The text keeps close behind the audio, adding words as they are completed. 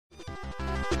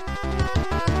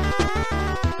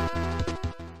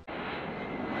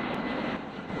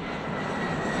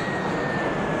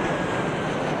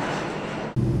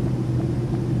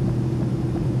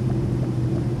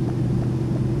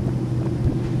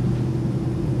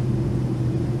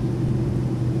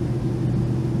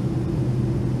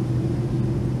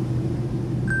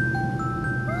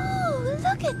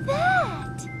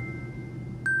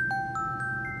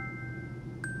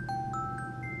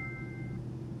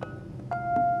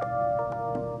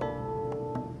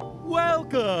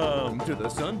Welcome to the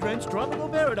sun-drenched tropical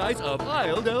paradise of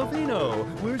Isle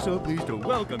Delfino. We're so pleased to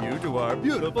welcome you to our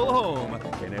beautiful home.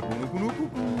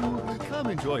 Come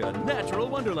enjoy a natural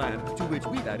wonderland to which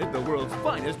we've added the world's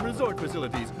finest resort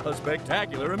facilities, a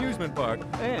spectacular amusement park,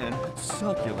 and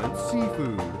succulent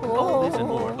seafood. All this and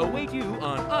more await you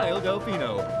on Isle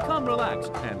Delfino. Come relax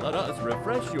and let us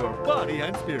refresh your body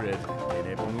and spirit.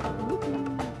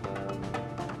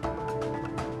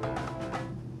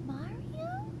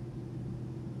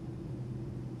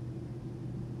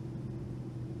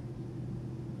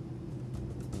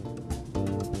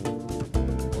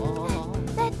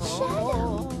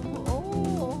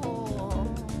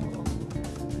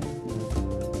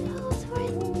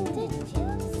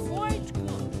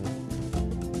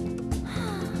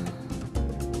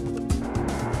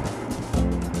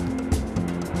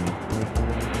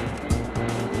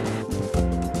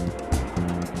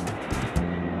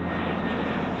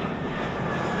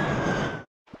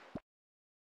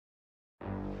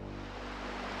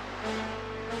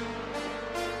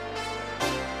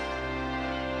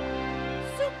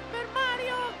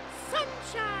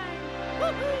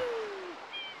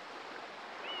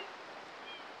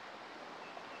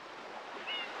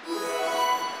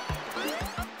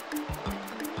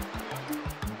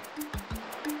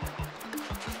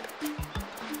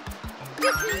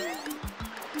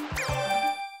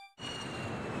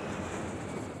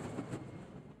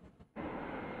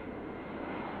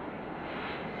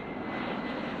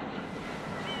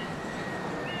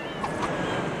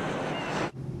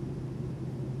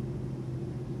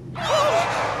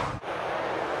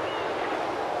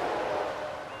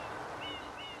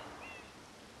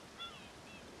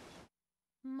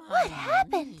 What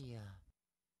happened?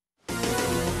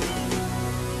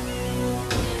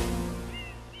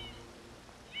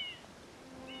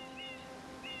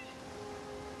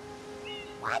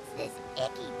 What's this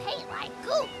icky paint-like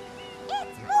goop?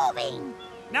 It's moving!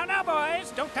 No, no,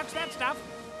 boys! Don't touch that stuff!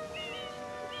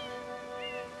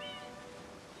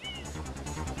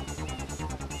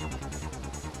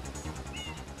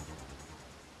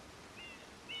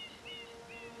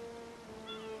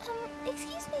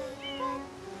 Excuse me, but...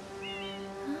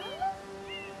 Huh?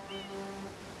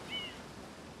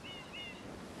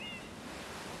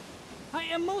 I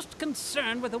am most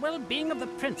concerned with the well-being of the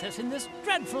princess in this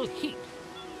dreadful heat.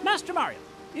 Master Mario,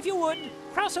 if you would,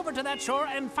 cross over to that shore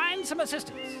and find some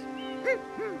assistance.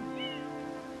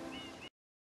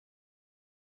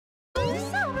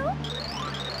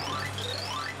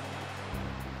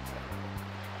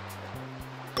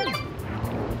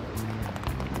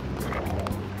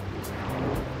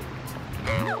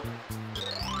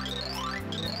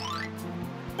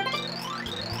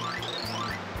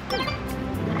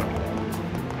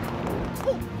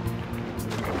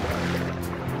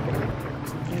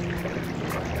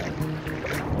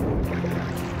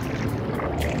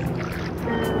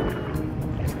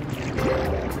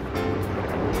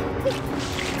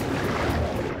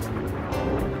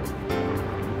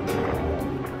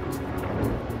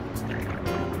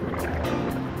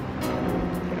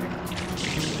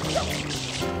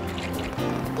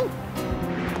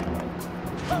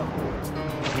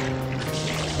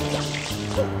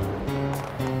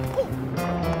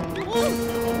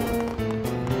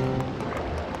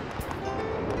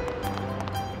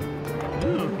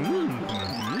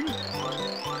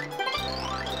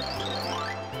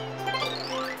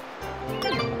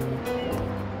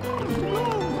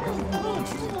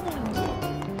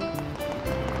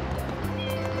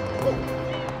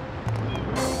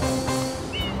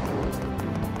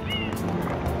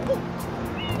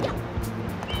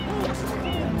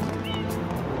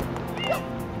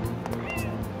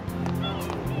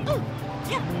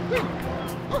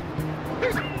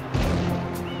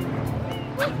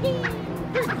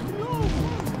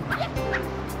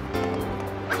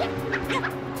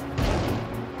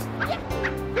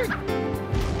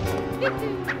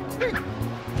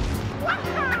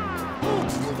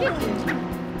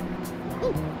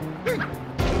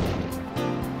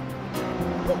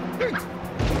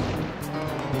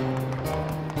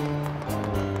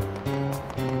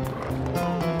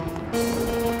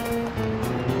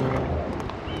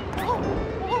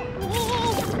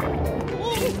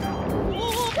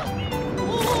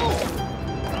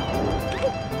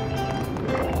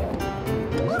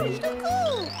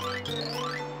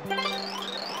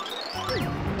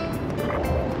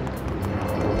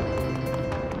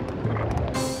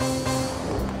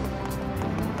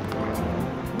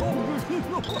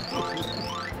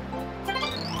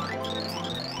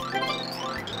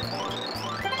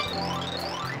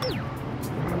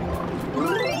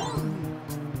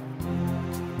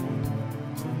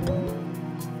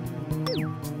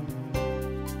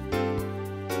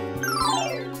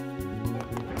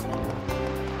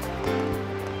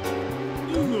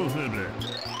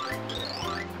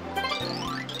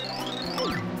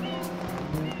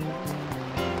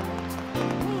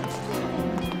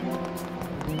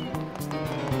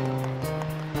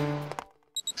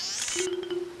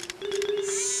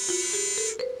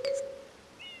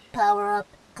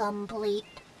 complete.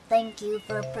 Thank you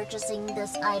for purchasing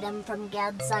this item from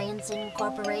GAD Science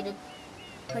Incorporated.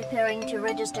 Preparing to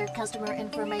register customer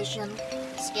information.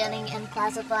 Scanning and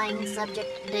classifying subject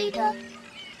data.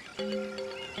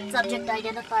 Subject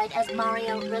identified as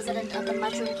Mario, resident of the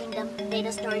Mushroom Kingdom.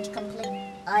 Data storage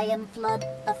complete. I am Flood,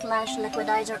 a flash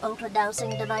liquidizer ultra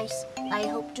dowsing device. I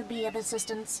hope to be of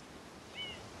assistance.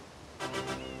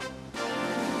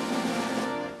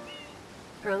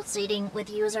 Proceeding with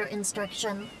user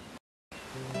instruction.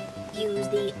 Use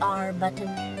the R button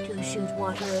to shoot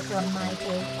water from my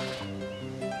tank.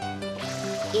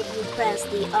 If you press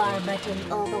the R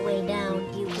button all the way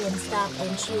down, you can stop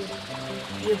and shoot.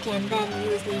 You can then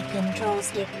use the control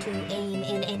stick to aim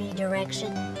in any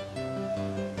direction.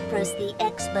 Press the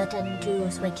X button to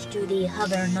switch to the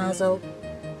hover nozzle.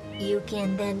 You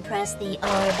can then press the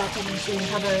R button to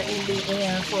hover in the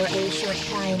air for a short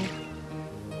time.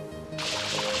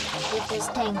 If this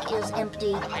tank is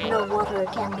empty, no water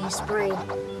can be sprayed.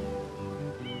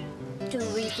 To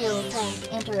refill tank,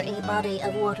 enter a body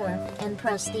of water and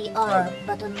press the R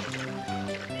button.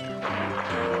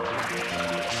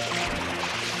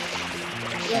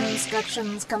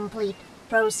 Instructions complete.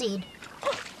 Proceed.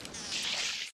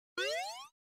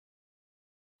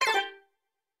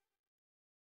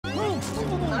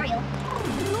 Mario.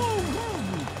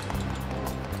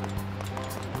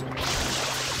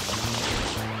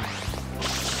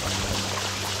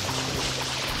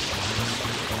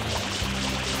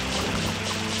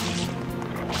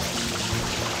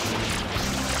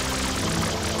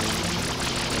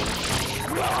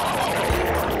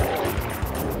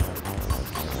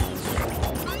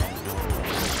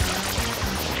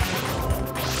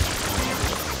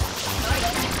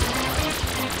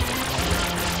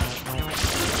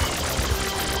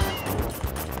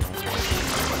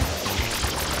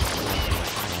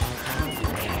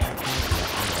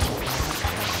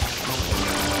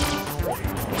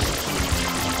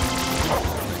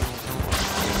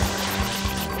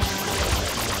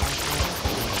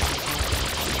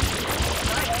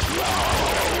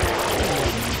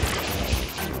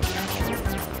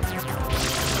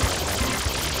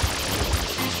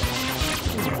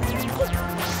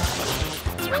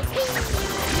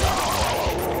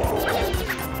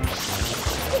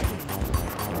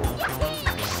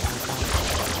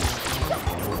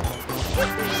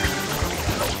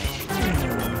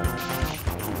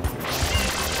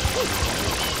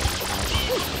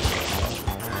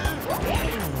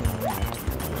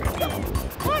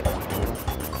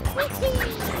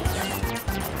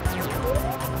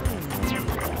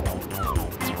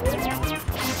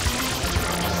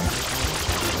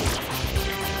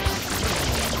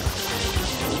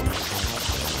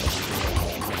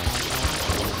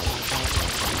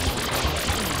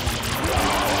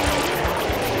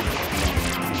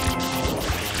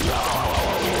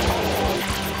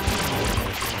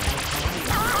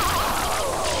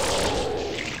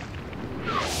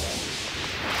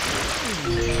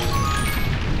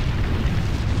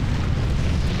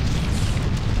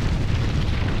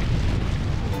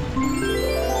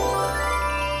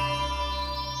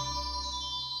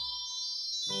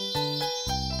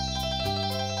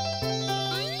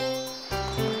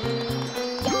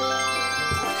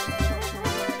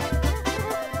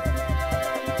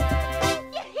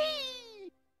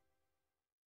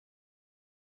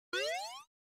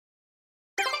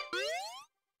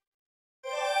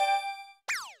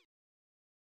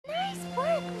 Nice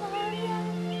work, Mario.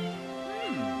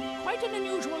 Quite an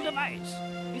unusual device.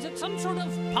 Is it some sort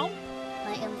of pump?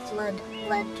 I am Flood.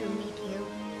 Glad to meet you.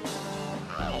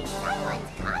 Hey, someone's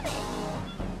coming.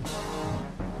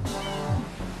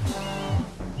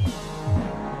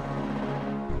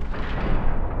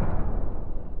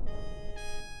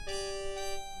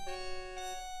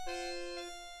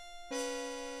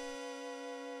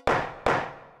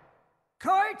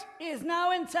 Court is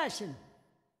now in session.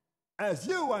 As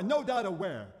you are no doubt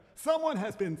aware, someone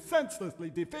has been senselessly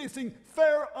defacing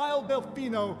Fair Isle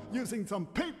Delfino using some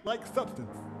paint-like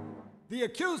substance. The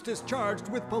accused is charged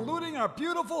with polluting our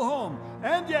beautiful home,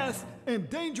 and yes,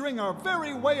 endangering our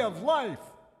very way of life.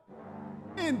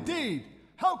 Indeed,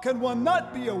 how can one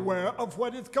not be aware of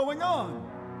what is going on?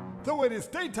 Though it is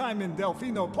daytime in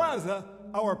Delfino Plaza,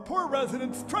 our poor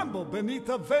residents tremble beneath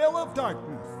a veil of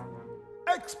darkness.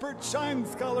 Expert shine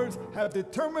scholars have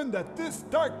determined that this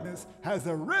darkness has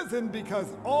arisen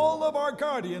because all of our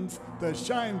guardians, the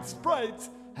shine sprites,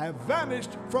 have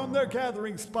vanished from their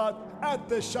gathering spot at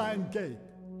the Shine Gate.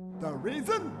 The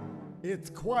reason? It's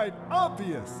quite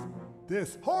obvious.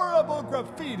 This horrible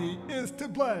graffiti is to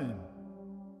blame.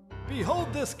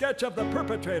 Behold this sketch of the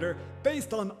perpetrator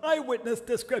based on eyewitness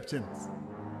descriptions.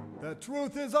 The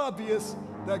truth is obvious.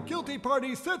 The guilty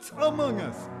party sits among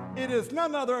us. It is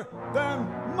none other than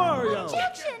Mario.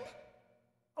 Objection!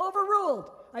 Overruled.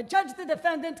 I judge the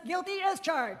defendant guilty as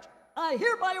charged. I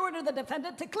hereby order the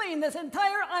defendant to clean this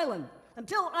entire island.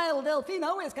 Until Isle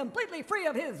Delfino is completely free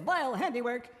of his vile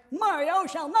handiwork, Mario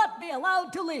shall not be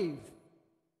allowed to leave.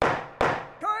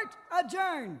 Court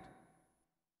adjourned.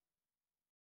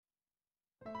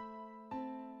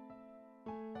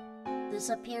 This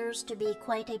appears to be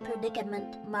quite a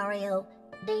predicament, Mario.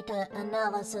 Data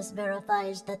analysis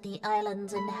verifies that the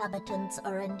island's inhabitants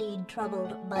are indeed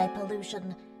troubled by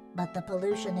pollution, but the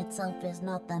pollution itself is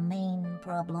not the main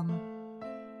problem.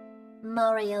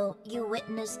 Mario, you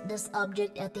witnessed this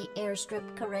object at the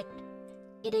airstrip, correct?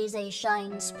 It is a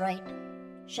shine sprite.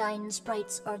 Shine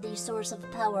sprites are the source of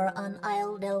power on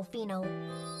Isle Delfino.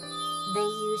 They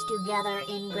used to gather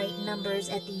in great numbers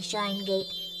at the Shine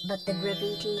Gate, but the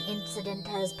graffiti incident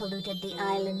has polluted the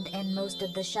island and most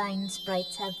of the shine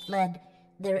sprites have fled.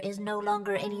 There is no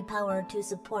longer any power to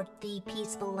support the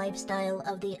peaceful lifestyle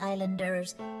of the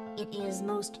islanders. It is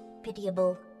most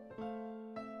pitiable.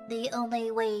 The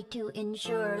only way to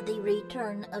ensure the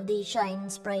return of the shine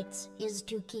sprites is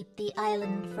to keep the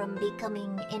island from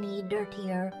becoming any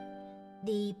dirtier.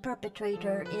 The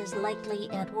perpetrator is likely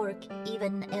at work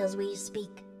even as we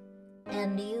speak.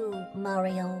 And you,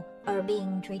 Mario, are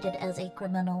being treated as a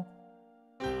criminal.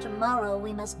 Tomorrow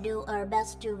we must do our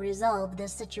best to resolve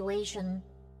this situation.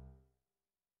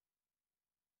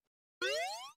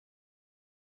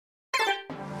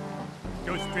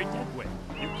 Go straight that way.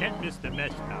 You can't miss the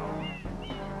mess now.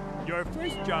 Your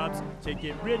first job's to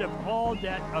get rid of all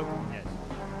that ugliness.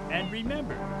 And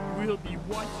remember, we'll be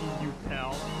watching you,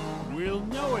 pal. We'll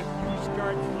know if you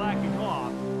start slacking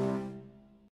off.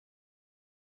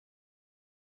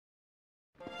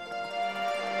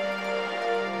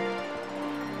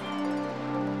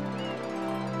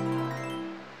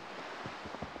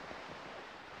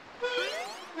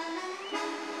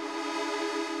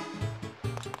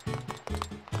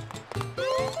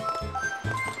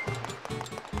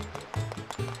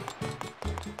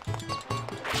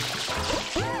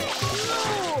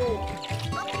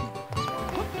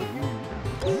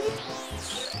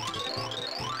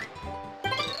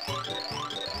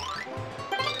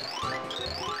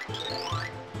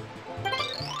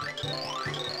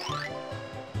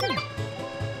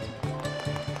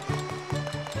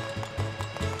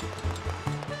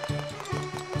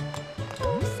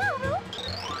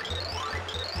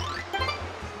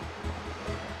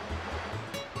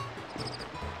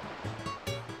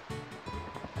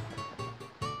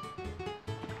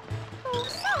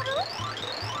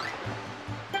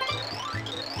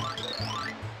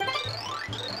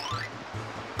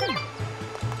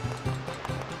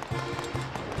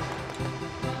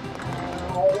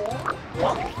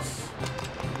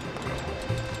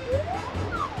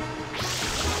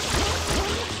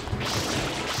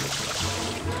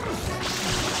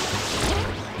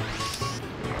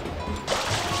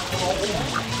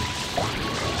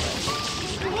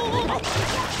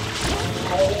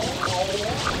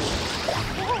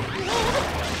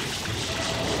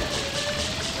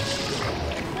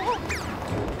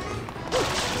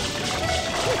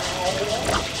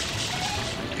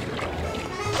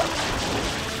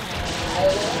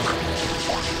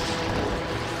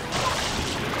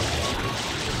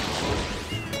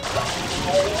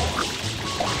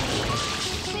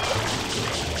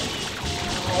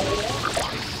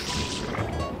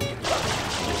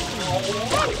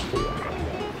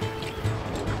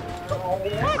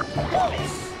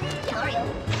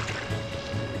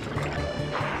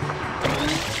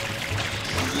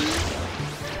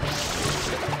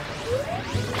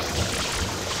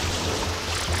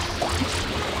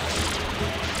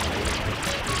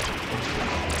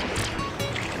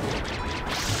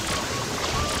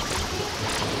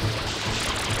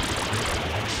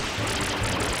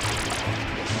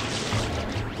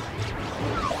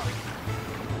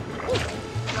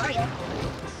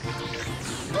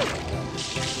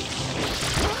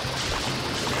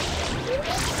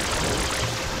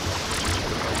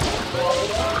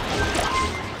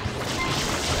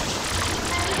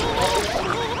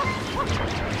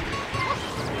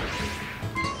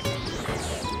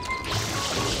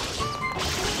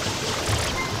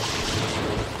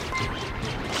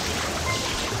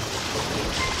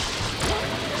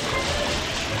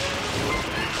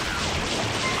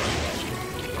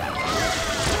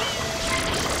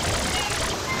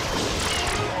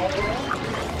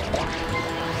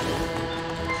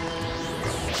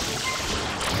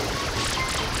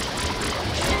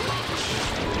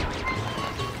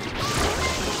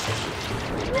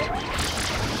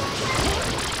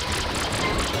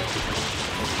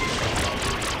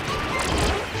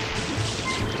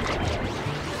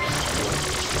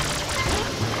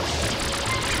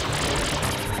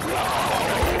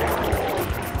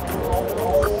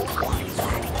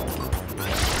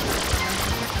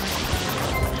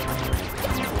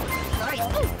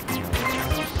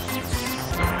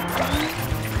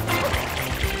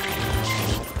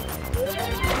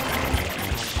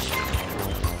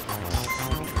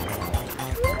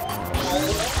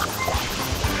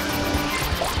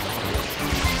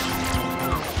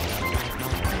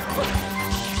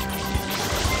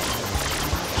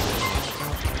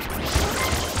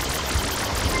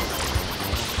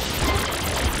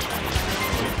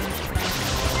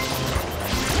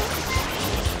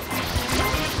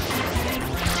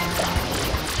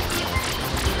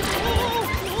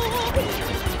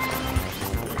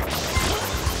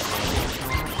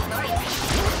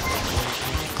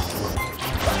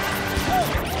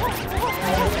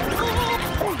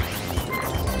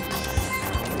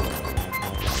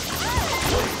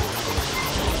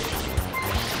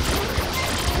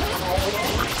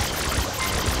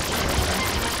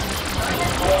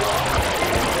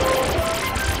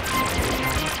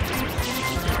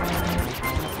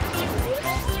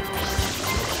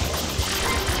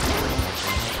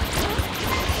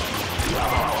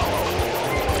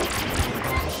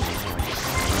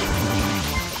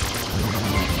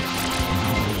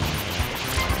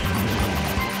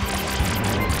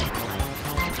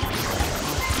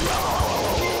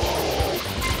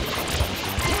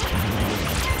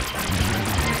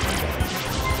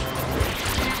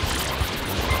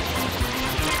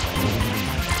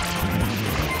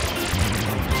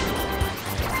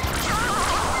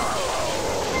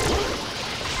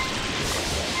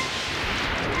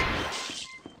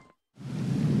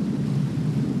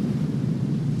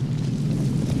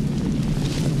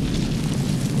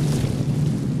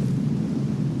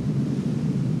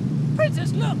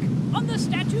 Princess, look! On the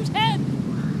statue's head!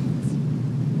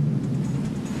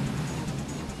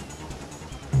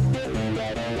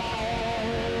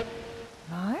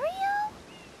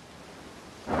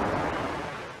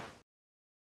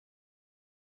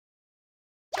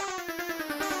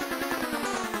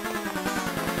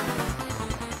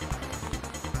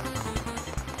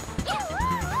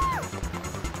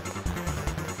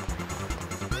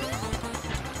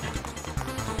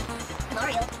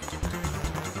 Mario?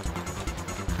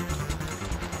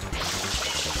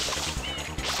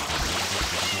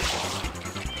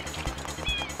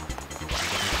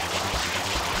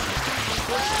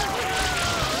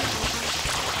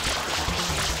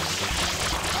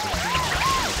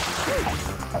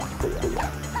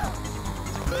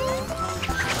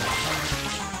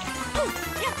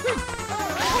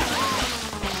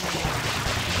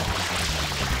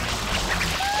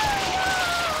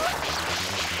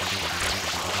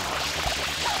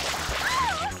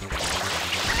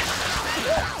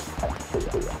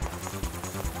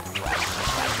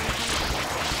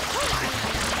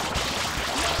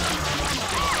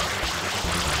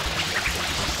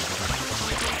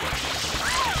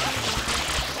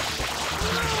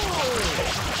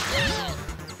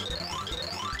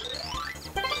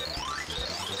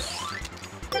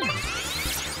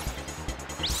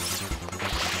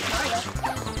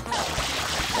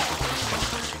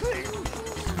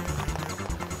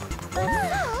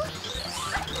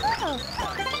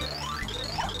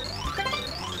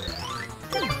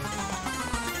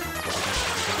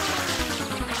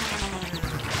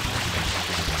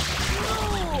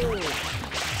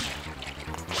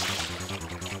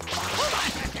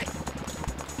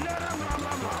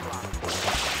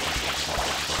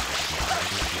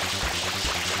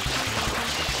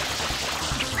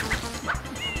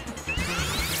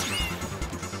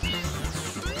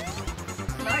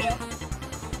 Mario.